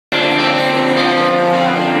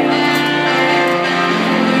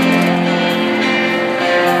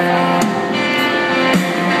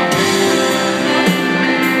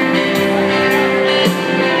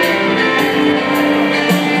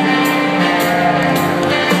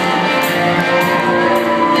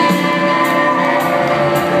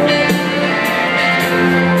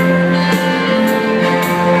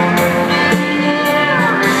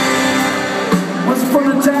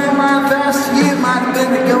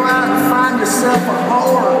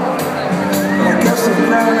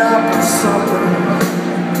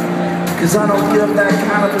'cause I don't give that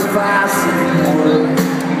kind of advice anymore.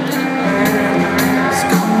 It's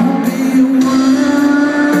gonna be a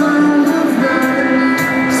world of hurt.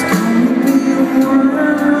 It's gonna be a world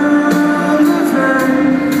of hurt.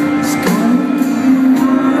 It's gonna be a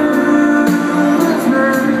world of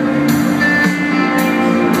hurt.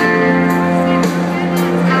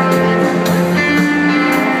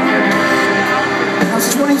 I was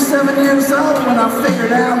 27 years old when I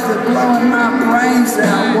figured out that blowing my brains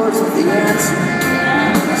out wasn't the answer.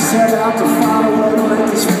 I set out to find a way to make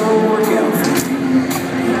this world work out for me.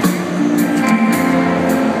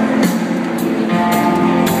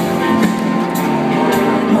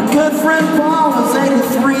 My good friend Paul was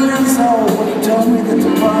 83 years old when he told me that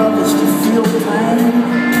to love is to feel pain.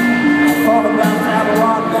 I thought about that a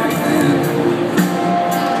lot back then.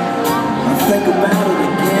 I think about it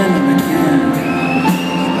again and again.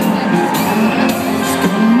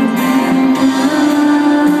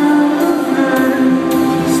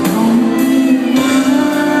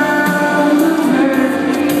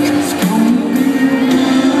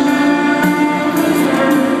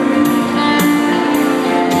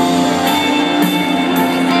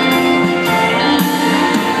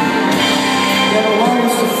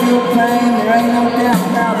 There ain't no doubt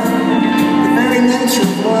about it. The very nature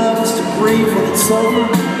of love is to grieve when it's over.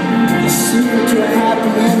 The secret to a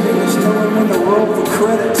happy ending is knowing when to roll the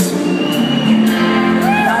credits.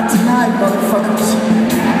 Not tonight, motherfuckers.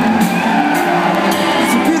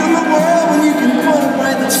 It's a beautiful world when you can put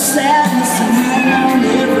away the sadness and hang on to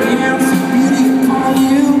every ounce of beauty upon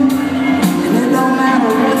you. And it don't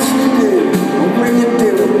matter what you do or where you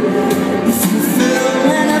do it. If you feel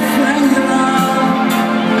anything you love,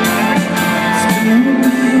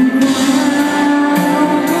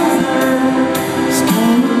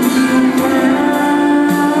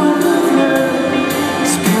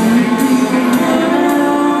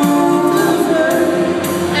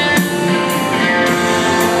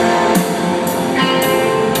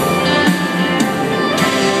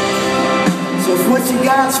 what you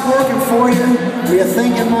got's working for you, or you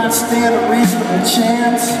think it might stand a reasonable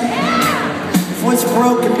chance. If what's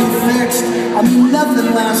broke can be fixed, I mean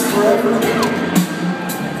nothing lasts forever.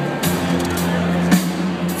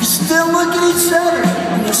 If you still look at each other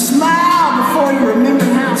and you smile before you remember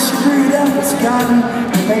how screwed up it's gotten,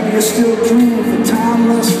 and maybe you're still dreaming of a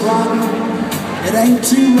timeless rotten, it ain't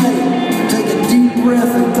too late. Take a deep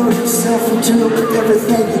breath and throw yourself into it with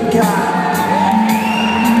everything you got.